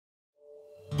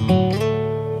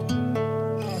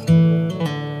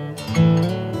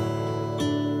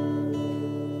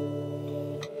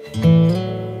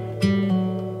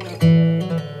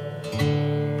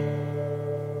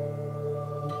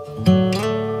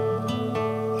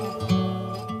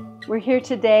We're here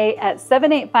today at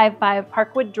 7855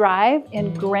 Parkwood Drive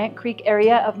in Grant Creek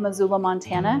area of Missoula,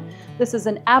 Montana. This is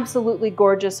an absolutely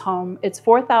gorgeous home. It's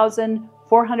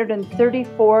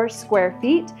 4,434 square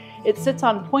feet. It sits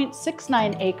on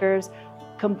 0.69 acres,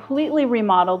 completely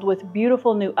remodeled with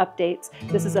beautiful new updates.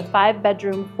 This is a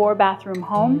 5-bedroom, 4-bathroom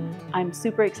home. I'm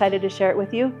super excited to share it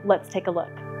with you. Let's take a look.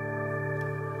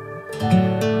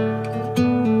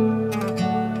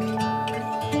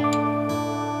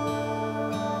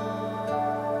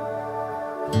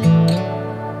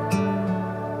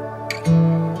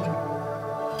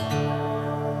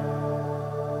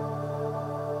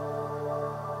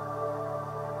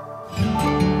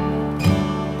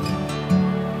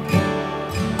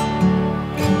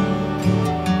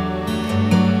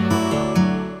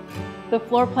 The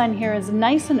floor plan here is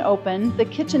nice and open. The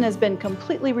kitchen has been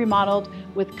completely remodeled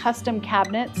with custom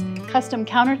cabinets, custom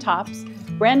countertops,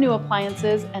 brand new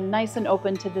appliances, and nice and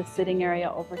open to the sitting area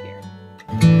over here.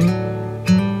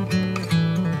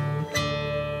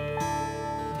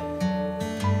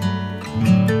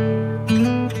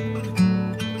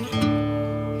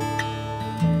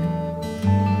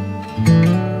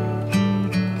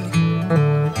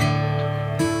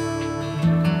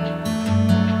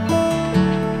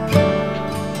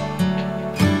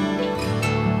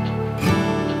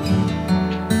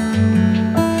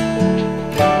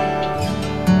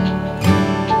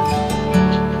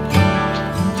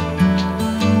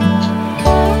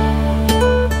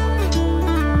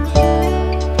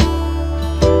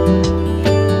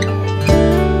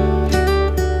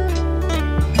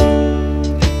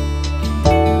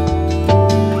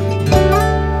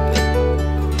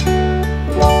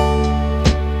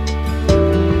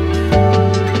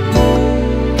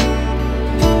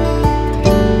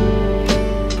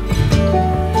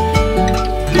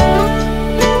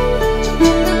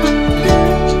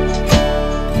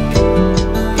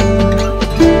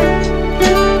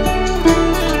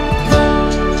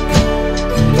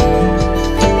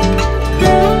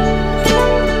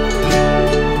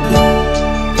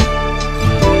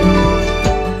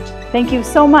 Thank you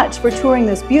so much for touring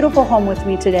this beautiful home with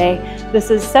me today. This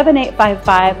is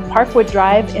 7855 Parkwood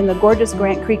Drive in the gorgeous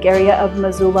Grant Creek area of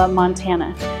Missoula,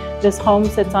 Montana. This home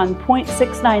sits on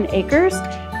 0.69 acres,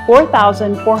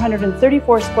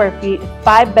 4,434 square feet,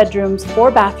 5 bedrooms, 4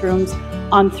 bathrooms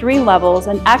on 3 levels,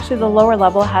 and actually the lower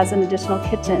level has an additional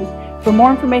kitchen. For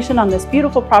more information on this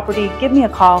beautiful property, give me a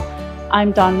call.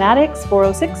 I'm Dawn Maddox,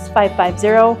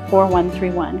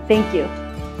 406-550-4131. Thank you.